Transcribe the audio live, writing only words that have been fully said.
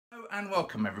And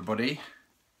welcome everybody.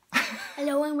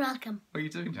 Hello and welcome. What are you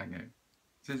doing, Django?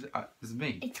 This is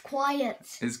me. It's quiet.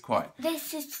 It's quiet.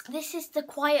 This is the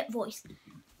quiet voice.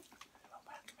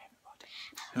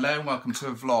 Hello and welcome to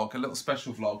a vlog, a little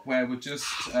special vlog where we're doing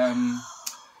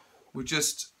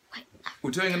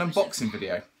an unboxing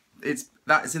video.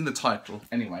 That is in the title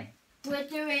anyway. We're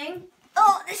doing.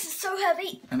 Oh, this is so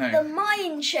heavy. I know. The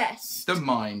Minechest. The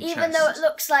Minechest. Even though it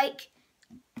looks like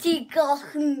I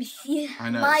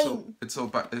know. It's all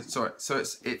back. It's alright. So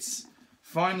it's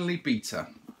Finally Beta.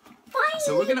 Finally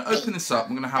so we're going to open this up.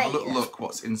 We're going to have beta. a little look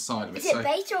what's inside of it. Is it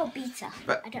beta or beta?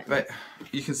 I don't know.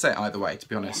 You can say it either way, to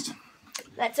be honest. Yeah.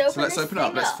 Let's open it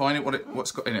up. Let's find out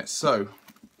what's got in it. So,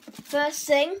 first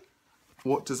thing.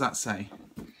 What does that say?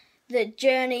 The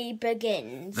journey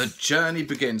begins. The journey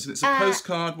begins. And it's a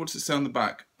postcard. What does it say on the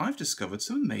back? I've discovered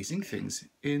some amazing things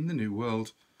in the new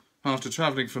world. After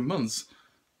travelling for months,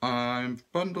 I've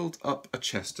bundled up a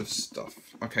chest of stuff.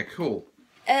 Okay, cool.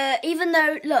 Even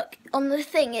though, look, on the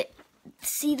thing,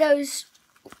 see those,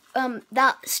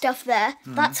 that stuff there?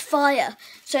 That's fire.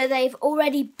 So they've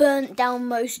already burnt down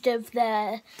most of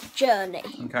their journey.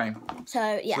 Okay.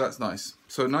 So, yeah. So that's nice.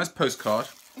 So a nice postcard.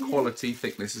 Quality,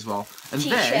 thickness as well. And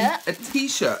T-shirt. then a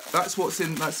t-shirt. That's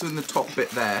in the top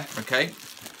bit there, okay?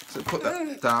 So put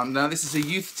that down. Now this is a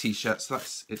youth t-shirt, so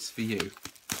it's for you.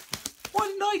 Why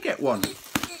didn't I get one?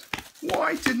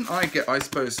 Why didn't I get, I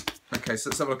suppose... Okay,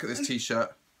 so let's have a look at this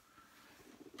t-shirt.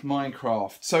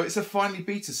 Minecraft. So it's a Finally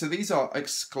Beta. So these are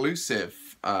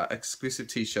exclusive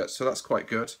t-shirts. So that's quite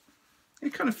good.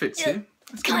 It kind of fits you.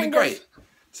 It's going to be great.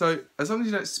 So as long as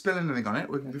you don't spill anything on it,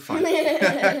 we're going to be fine.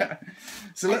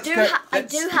 So let's go. I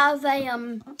do have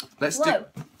a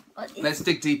Let's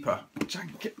dig deeper. Actually,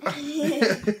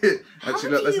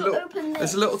 look,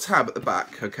 there's a little tab at the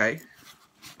back. Okay,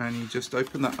 and you just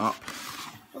open that up.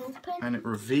 And it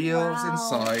reveals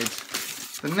inside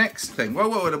the next thing.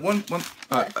 Whoa,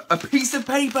 a piece of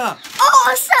paper.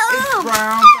 Awesome! It's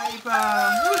brown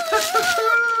paper.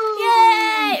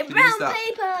 Yay! Brown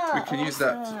paper. We can use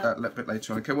that a little bit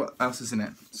later on. Okay, what else is in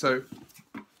it? So,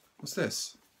 what's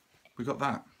this? We got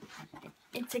that.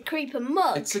 It's a creeper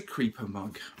mug. It's a creeper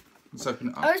mug. Let's open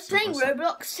it up. I was playing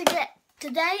Roblox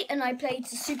today, and I played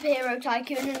the Superhero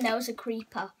Tycoon, and there was a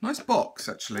creeper. Nice box,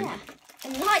 actually. Yeah. A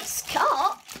nice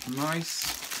cup.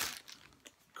 Nice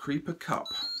creeper cup.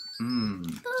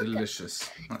 Delicious.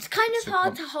 It's kind of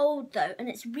hard to hold though, and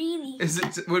it's really.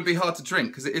 Would it be hard to drink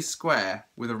because it is square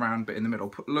with a round bit in the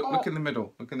middle? Look in the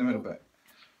middle. Look in the middle bit,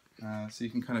 so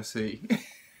you can kind of see.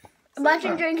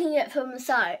 Imagine drinking it from the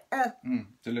side.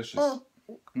 Delicious.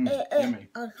 Yummy.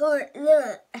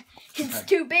 It's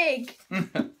too big.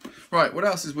 Right. What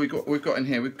else is we've got in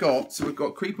here? We've got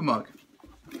creeper mug.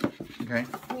 Okay.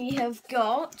 We have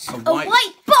got a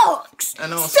white box.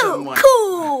 And also so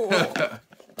cool.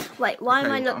 Wait, why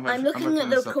am I not? I'm looking at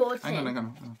the cord thing. Hang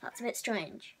on. That's a bit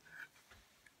strange.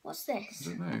 What's this?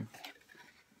 I don't know.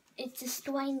 It's a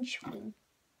strange thing.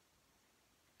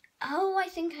 Oh, I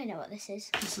think I know what this is.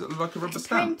 This is like a rubber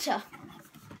stamp. Printer.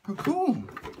 Oh, cool.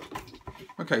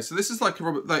 Okay, so this is like a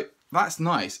rubber. That's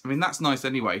nice. I mean, that's nice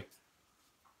anyway.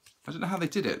 I don't know how they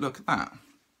did it. Look at that.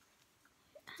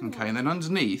 Okay, and then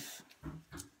underneath,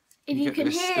 it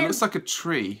looks like a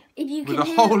tree with a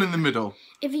hole in the middle.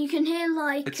 If you can hear,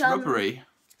 like, it's rubbery,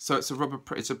 so it's a rubber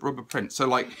print. So,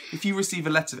 like, if you receive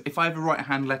a letter, if I have a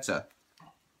right-hand letter,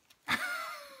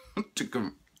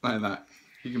 like that,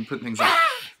 you can print things out.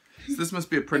 So this must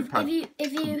be a print pad.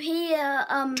 If you hear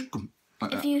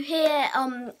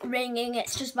ringing,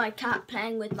 it's just my cat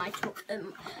playing with my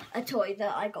a toy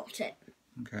that I got it.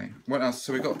 Okay, what else?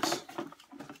 So we got.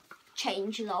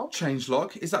 Change log. Change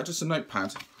log. Is that just a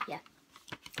notepad? Yeah.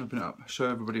 Open it up.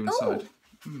 Show everybody inside.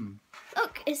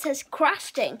 Look, it says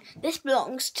crafting. This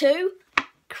belongs to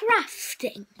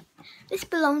crafting. This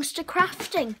belongs to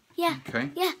crafting. Yeah. Okay.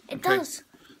 Yeah, it does.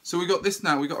 So we got this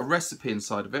now. We got a recipe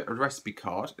inside of it, a recipe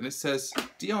card, and it says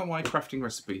DIY crafting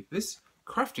recipe. This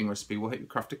crafting recipe will help you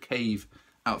craft a cave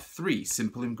out of 3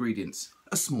 simple ingredients: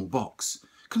 a small box,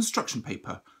 construction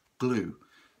paper, glue,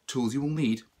 tools you will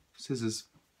need, scissors.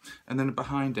 And then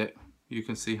behind it, you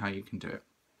can see how you can do it.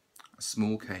 A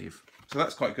small cave. So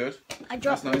that's quite good. I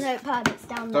dropped the notepad, it's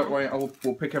down there. Don't worry,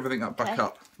 we'll pick everything up back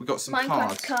up. We've got some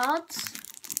Minecraft cards.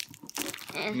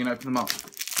 You can open them up.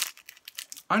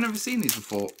 I've never seen these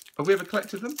before. Have we ever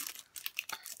collected them?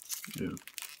 No.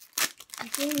 I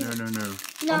think... No. No, or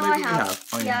maybe I have.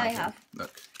 Oh, yeah, I have.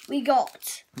 Look. We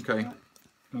got... Okay.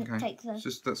 Take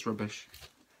this. That's rubbish.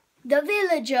 The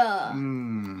villager.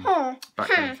 That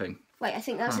kind of thing. Wait, I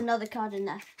think there's another card in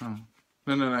there. Oh.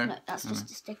 No. No, that's just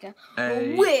a sticker.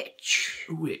 A witch.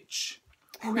 Witch.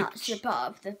 And that's the part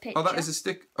of the picture. Oh, that is a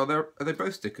stick. Oh, are they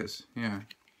both stickers? Yeah.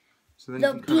 So then The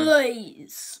you can kind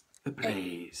blaze. of, the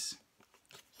blaze.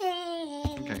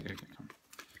 Okay, come.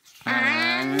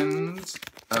 And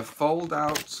a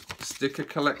fold-out sticker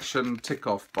collection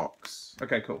tick-off box.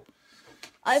 Okay, cool.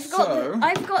 I've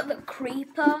got the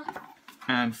creeper.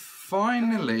 And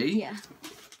finally, Yeah.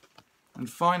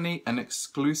 an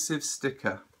exclusive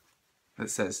sticker that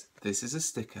says "This is a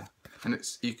sticker," and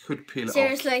you could peel it off.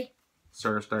 Seriously.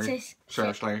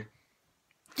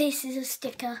 This is a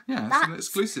sticker. Yeah, it's an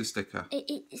exclusive sticker.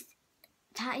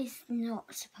 That is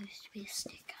not supposed to be a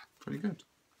sticker. Pretty good.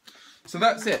 So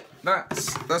that's it.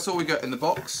 That's all we got in the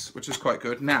box, which is quite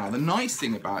good. Now, the nice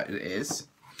thing about it is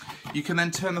you can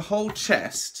then turn the whole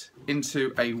chest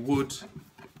into a wood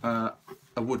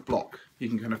block. You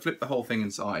can kind of flip the whole thing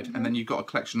inside, and then you've got a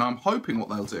collection. Now, I'm hoping what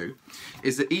they'll do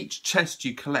is that each chest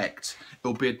you collect,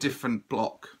 it'll be a different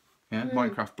block. Yeah,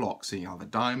 Minecraft blocks. So you'll have a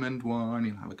diamond one,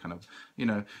 you'll have a kind of,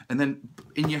 and then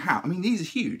in your house. I mean, these are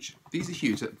huge. These are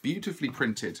huge. They're beautifully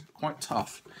printed, quite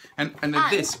tough. And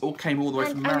this all came all the way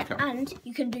from America. And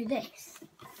you can do this.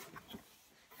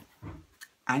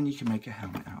 And you can make a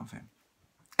helmet out of it.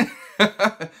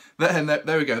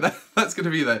 There we go. That's going to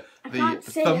be the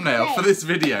thumbnail for this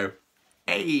video.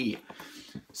 Hey.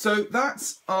 So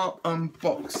that's our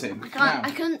unboxing.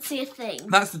 I couldn't see a thing.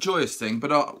 That's the joyous thing, but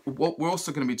what we're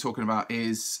also going to be talking about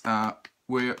is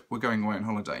we're going away on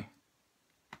holiday.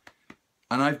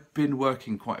 And I've been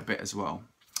working quite a bit as well.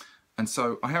 And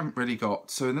so I haven't really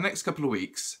so in the next couple of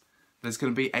weeks, there's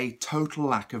going to be a total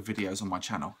lack of videos on my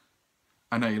channel.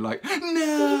 I know you're like,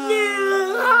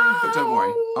 no! But don't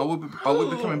worry, I will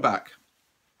be coming back.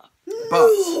 But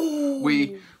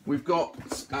we've got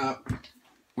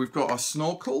our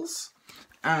snorkels,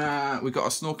 we've got our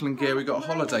snorkeling gear, we've got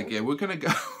holiday gear. We're gonna go.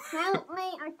 Help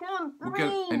me! I can't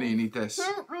breathe. And you need this.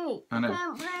 Help me! I know.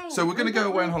 Can't breathe. So we're gonna go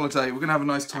away on holiday. We're gonna have a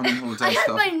nice time on holiday. I had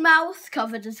my mouth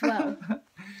covered as well.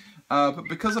 But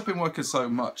because I've been working so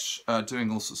much,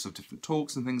 doing all sorts of different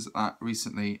talks and things like that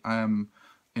recently,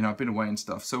 I've been away and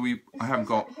stuff. So I haven't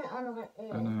got.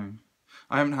 I know.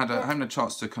 I haven't had a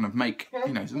chance to kind of make, a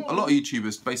lot of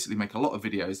YouTubers basically make a lot of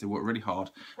videos. They work really hard,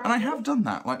 and I have done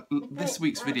that. Like this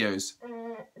week's videos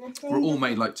were all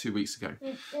made like 2 weeks ago,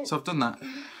 so I've done that.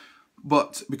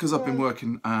 But because I've been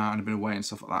working and I've been away and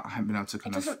stuff like that, I haven't been able to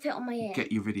kind of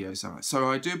get your videos out. So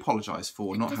I do apologise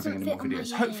for not having any more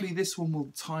videos. Hopefully this one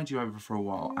will tide you over for a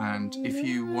while. And if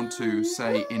you want to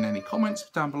say in any comments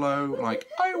down below, like,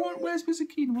 where's Mr.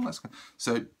 Keen and all that stuff.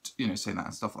 So, saying that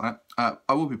and stuff like that.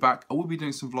 I will be back. I will be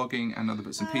doing some vlogging and other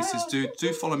bits and pieces.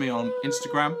 Do follow me on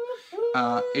Instagram.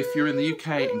 If you're in the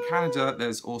UK and Canada,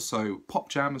 there's also Pop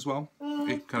Jam as well. You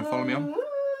can kind of follow me on.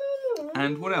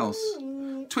 And what else?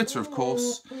 Twitter, of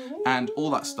course, and all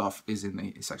that stuff is in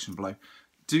the section below.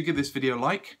 Do give this video a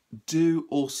like. Do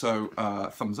also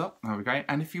thumbs up. There we go.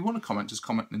 And if you want to comment, just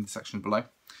comment in the section below.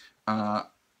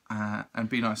 And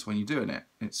be nice when you're doing it.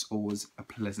 It's always a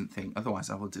pleasant thing. Otherwise,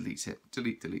 I will delete it.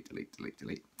 Delete.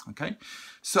 Okay?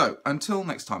 So, until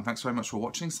next time, thanks very much for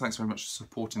watching. So thanks very much for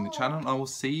supporting the channel. I will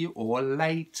see you all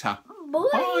later.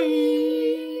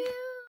 Bye.